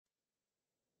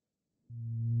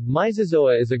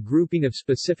Myzozoa is a grouping of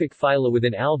specific phyla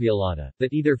within Alveolata,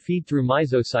 that either feed through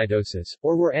myzocytosis,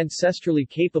 or were ancestrally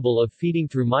capable of feeding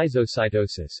through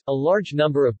myzocytosis. A large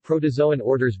number of protozoan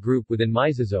orders group within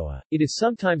Myzozoa. It is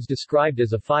sometimes described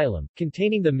as a phylum,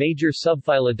 containing the major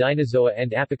subphyla Dinozoa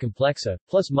and Apicomplexa,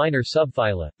 plus minor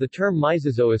subphyla. The term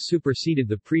Myzozoa superseded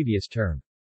the previous term,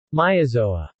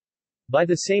 Myozoa, by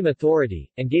the same authority,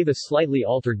 and gave a slightly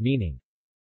altered meaning.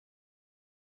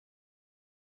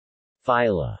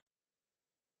 Phyla.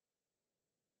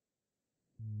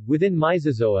 Within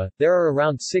Myzozoa, there are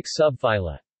around 6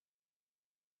 subphyla.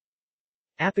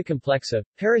 Apicomplexa,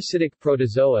 parasitic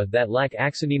protozoa that lack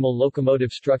axonemal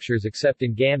locomotive structures except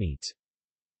in gametes.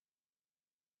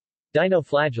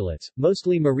 Dinoflagellates,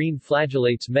 mostly marine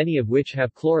flagellates, many of which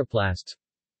have chloroplasts.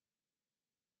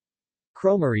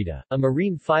 Chromorita, a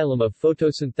marine phylum of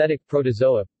photosynthetic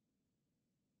protozoa.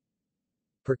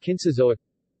 Perkinsozoa.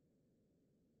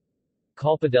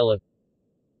 Colpodella.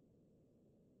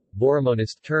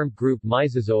 Boromonist term group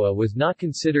Myzozoa was not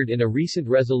considered in a recent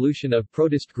resolution of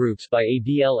protist groups by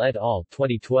ADL et al.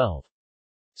 2012.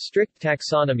 Strict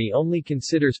taxonomy only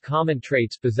considers common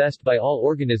traits possessed by all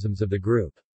organisms of the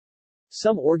group.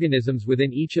 Some organisms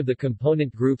within each of the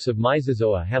component groups of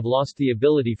Myzozoa have lost the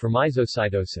ability for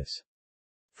myzocytosis.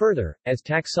 Further, as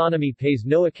taxonomy pays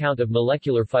no account of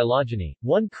molecular phylogeny,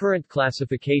 one current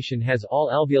classification has all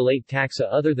alveolate taxa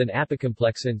other than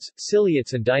apicomplexans,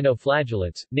 ciliates and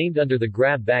dinoflagellates, named under the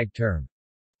grab bag term,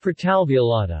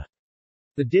 protalveolata.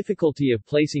 The difficulty of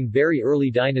placing very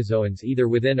early dinozoans either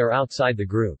within or outside the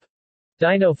group,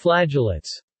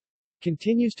 dinoflagellates,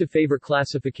 continues to favor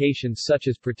classifications such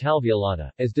as protalveolata,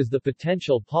 as does the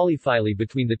potential polyphyly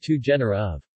between the two genera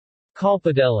of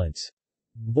colpodellids,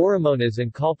 Boromonas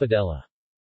and Colpodella.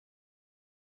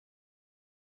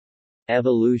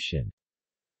 Evolution.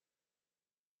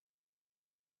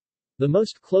 The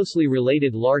most closely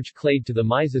related large clade to the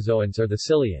myzozoans are the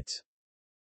ciliates.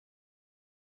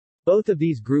 Both of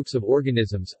these groups of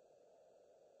organisms,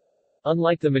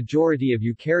 unlike the majority of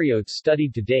eukaryotes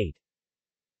studied to date,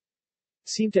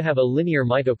 seem to have a linear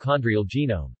mitochondrial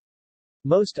genome.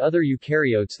 Most other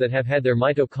eukaryotes that have had their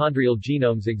mitochondrial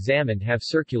genomes examined have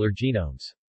circular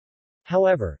genomes.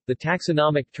 However, the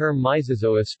taxonomic term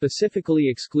Myzozoa specifically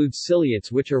excludes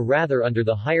ciliates, which are rather under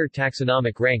the higher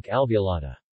taxonomic rank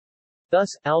Alveolata. Thus,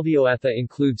 Alveoatha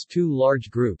includes 2 large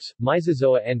groups,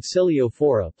 Myzozoa and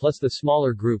Ciliophora, plus the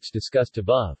smaller groups discussed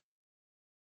above.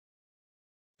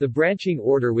 The branching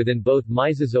order within both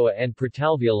Myzozoa and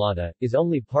Protalveolata is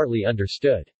only partly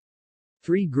understood.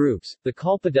 3 groups, the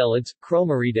Colpodellids,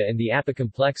 Chromorita and the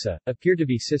Apicomplexa, appear to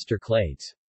be sister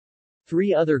clades.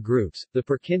 3 other groups, the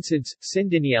Perkinsids,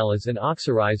 Syndiniales and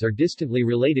Oxyries, are distantly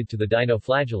related to the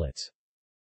dinoflagellates.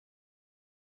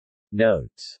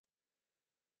 Notes.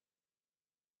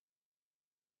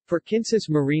 Perkinsus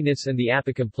marinus and the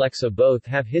Apicomplexa both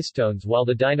have histones, while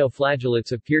the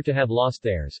dinoflagellates appear to have lost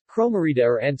theirs. Chromorita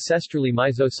are ancestrally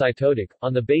myzocytotic,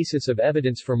 on the basis of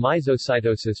evidence for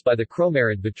myzocytosis by the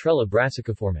chromarid Vitrella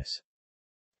brassicoformis.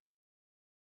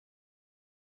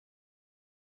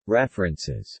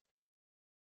 References.